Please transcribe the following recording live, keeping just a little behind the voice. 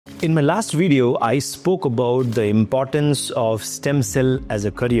In my last video, I spoke about the importance of stem cell as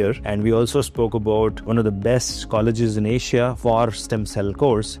a career, and we also spoke about one of the best colleges in Asia for stem cell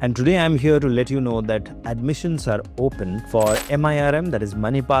course. And today I'm here to let you know that admissions are open for MIRM, that is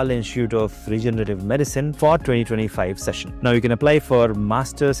Manipal Institute of Regenerative Medicine, for 2025 session. Now you can apply for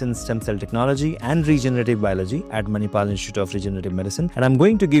Masters in Stem Cell Technology and Regenerative Biology at Manipal Institute of Regenerative Medicine, and I'm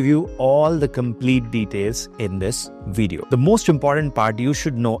going to give you all the complete details in this video. The most important part you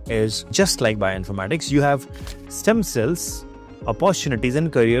should know is, just like bioinformatics, you have stem cells, opportunities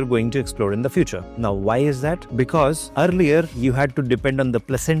and career going to explore in the future. Now, why is that? Because earlier you had to depend on the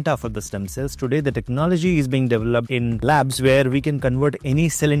placenta for the stem cells. Today, the technology is being developed in labs where we can convert any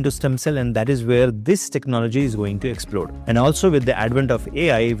cell into stem cell, and that is where this technology is going to explode. And also with the advent of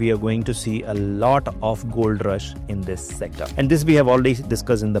AI, we are going to see a lot of gold rush in this sector. And this we have already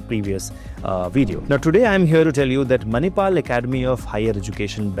discussed in the previous video. Now, today I am here to tell you that Manipal Academy of Higher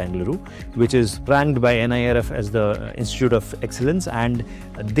Education Bengaluru, which is ranked by NIRF as the Institute of Excellence, and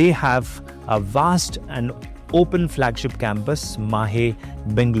they have a vast and open flagship campus, MIRM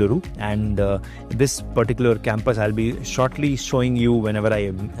Bengaluru, and this particular campus I'll be shortly showing you whenever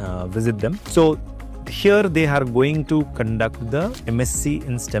I visit them. So here they are going to conduct the MSc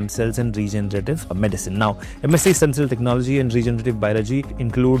in Stem Cells and Regenerative Medicine. Now, MSc Stem Cell Technology and Regenerative Biology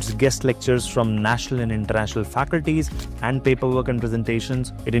includes guest lectures from national and international faculties and paperwork and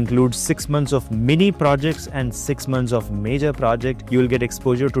presentations. It includes 6 months of mini projects and 6 months of major project. You will get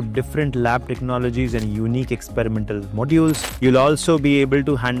exposure to different lab technologies and unique experimental modules. You'll also be able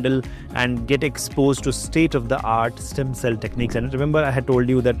to handle and get exposed to state-of-the-art stem cell techniques. And remember, I had told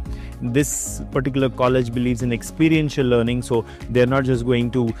you that this particular college believes in experiential learning, so they're not just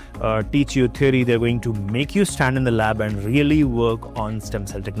going to teach you theory, they're going to make you stand in the lab and really work on stem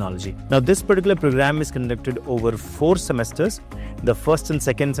cell technology. Now, this particular program is conducted over 4 semesters. The first and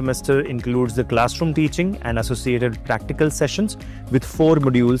second semester includes the classroom teaching and associated practical sessions with 4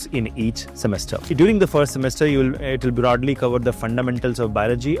 modules in each semester. During the first semester, it will broadly cover the fundamentals of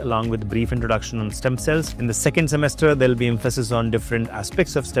biology along with brief introduction on stem cells. In the second semester, there will be emphasis on different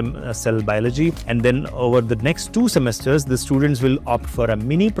aspects of stem cell biology, and then over the next 2 semesters, the students will opt for a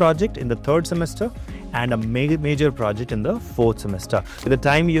mini project in the third semester and a major project in the 4th semester. By the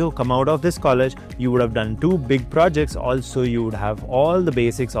time you come out of this college, you would have done 2 big projects. Also, you would have all the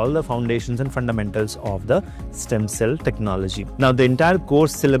basics, all the foundations and fundamentals of the stem cell technology. Now, the entire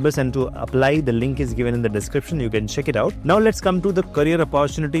course syllabus and to apply, the link is given in the description. You can check it out. Now, let's come to the career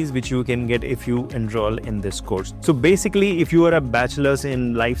opportunities which you can get if you enroll in this course. So basically, if you are a bachelor's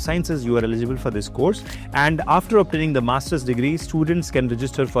in life sciences, you are eligible for this course. And after obtaining the master's degree, students can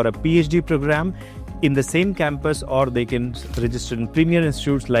register for a PhD program in the same campus, or they can register in premier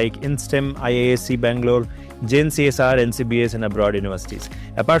institutes like INSTEM, IISc Bangalore, JNCSR, NCBS and abroad universities.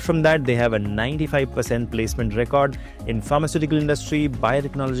 Apart from that, they have a 95% placement record in pharmaceutical industry,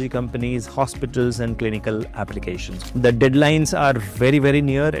 biotechnology companies, hospitals and clinical applications. The deadlines are very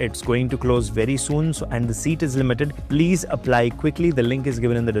near. It's going to close very soon, and the seat is limited. Please apply quickly. The link is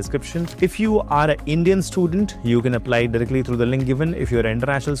given in the description. If you are an Indian student, you can apply directly through the link given. If you're an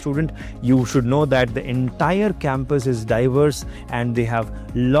international student, you should know that the entire campus is diverse and they have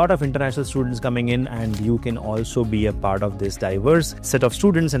a lot of international students coming in, and you can also be a part of this diverse set of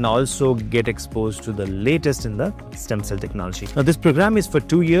students and also get exposed to the latest in the stem cell technology. Now, this program is for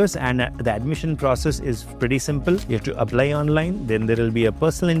 2 years and the admission process is pretty simple. You have to apply online, then there will be a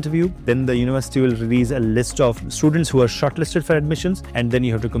personal interview, then the university will release a list of students who are shortlisted for admissions, and then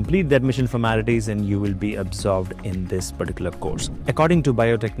you have to complete the admission formalities and you will be absorbed in this particular course. According to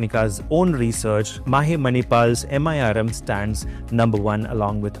Biotechnica's own research, Manipal's MIRM stands number 1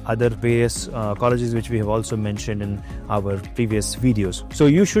 along with other various colleges which we have also mentioned in our previous videos. So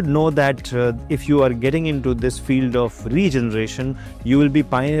you should know that if you are getting into this field of regeneration, you will be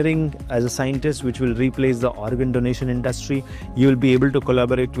pioneering as a scientist which will replace the organ donation industry. You will be able to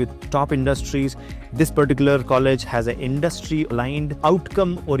collaborate with top industries. This particular college has an industry-aligned,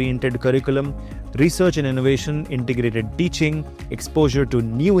 outcome-oriented curriculum, research and innovation, integrated teaching, exposure to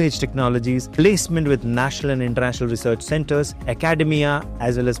new age technologies, placement with national and international research centers, academia,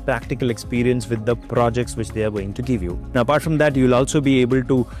 as well as practical experience with the projects which they are going to give you. Now, apart from that, you will also be able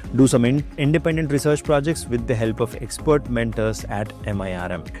to do some independent research projects with the help of expert mentors at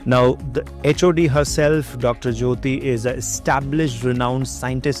MIRM. Now, the HOD herself, Dr. Jyoti, is an established, renowned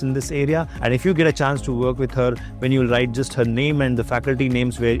scientist in this area, and if you get a chance to work with her, when you write just her name and the faculty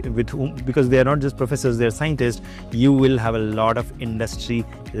names with whom, because they are not just just professors, they're scientists, you will have a lot of industry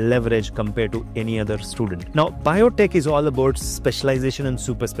leverage compared to any other student. Now, biotech is all about specialization and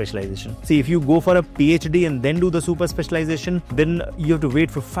super specialization. See, if you go for a PhD and then do the super specialization, then you have to wait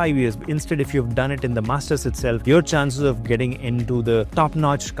for 5 years. Instead, if you've done it in the master's itself, your chances of getting into the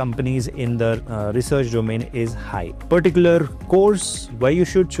top-notch companies in the research domain is high. Particular course, why you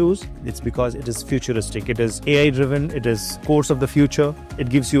should choose? It's because it is futuristic. It is AI-driven. It is course of the future. It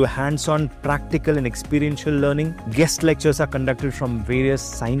gives you hands-on, practical and experiential learning. Guest lectures are conducted from various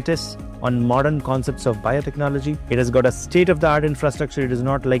scientists on modern concepts of biotechnology. It has got a state-of-the-art infrastructure. It is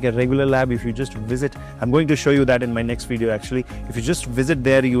not like a regular lab. If you just visit, I'm going to show you that in my next video actually. If you just visit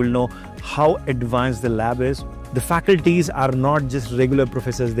there, you will know how advanced the lab is. The faculties are not just regular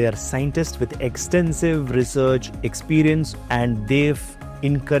professors. They are scientists with extensive research experience, and they've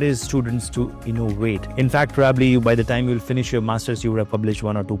encourage students to innovate. In fact, probably by the time you'll finish your master's, you would have published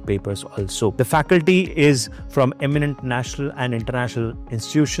 1 or 2 papers also. The faculty is from eminent national and international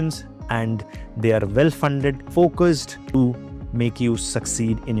institutions, and they are well funded, focused to make you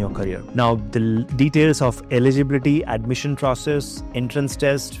succeed in your career. Now, the details of eligibility, admission process, entrance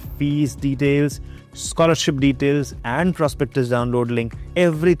test, fees details, scholarship details, and prospectus download link,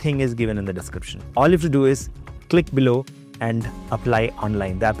 everything is given in the description. All you have to do is click below and apply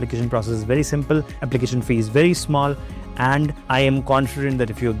online. The application process is very simple, application fee is very small, and I am confident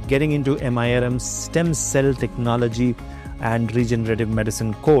that if you're getting into MIRM stem cell technology and regenerative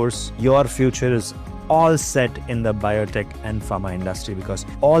medicine course, your future is all set in the biotech and pharma industry, because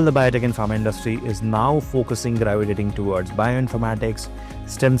all the biotech and pharma industry is now gravitating towards bioinformatics,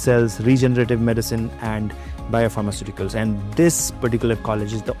 stem cells, regenerative medicine, and biopharmaceuticals. And this particular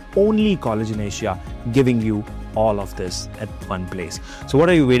college is the only college in Asia giving you all of this at one place. So what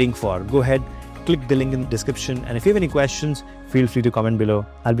are you waiting for? Go ahead, click the link in the description, and if you have any questions, feel free to comment below.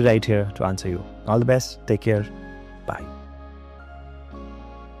 I'll be right here to answer you. All the best. Take care. Bye.